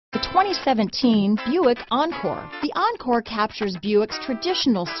2017 Buick Encore. The Encore captures Buick's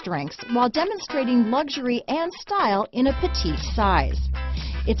traditional strengths while demonstrating luxury and style in a petite size.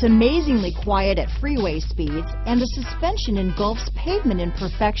 It's amazingly quiet at freeway speeds, and the suspension engulfs pavement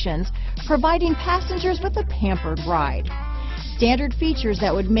imperfections, providing passengers with a pampered ride. Standard features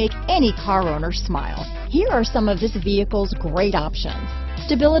that would make any car owner smile. Here are some of this vehicle's great options: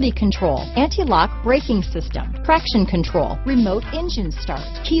 stability control, anti-lock braking system, traction control, remote engine start,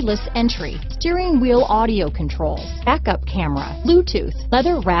 keyless entry, steering wheel audio controls, backup camera, Bluetooth,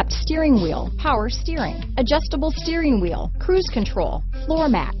 leather-wrapped steering wheel, power steering, adjustable steering wheel, cruise control, floor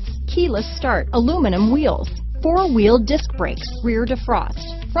mats, keyless start, aluminum wheels, four-wheel disc brakes, rear defrost,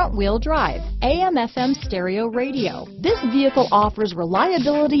 front-wheel drive, AM/FM stereo radio. This vehicle offers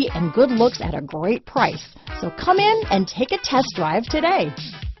reliability and good looks at a great price. So come in and take a test drive today.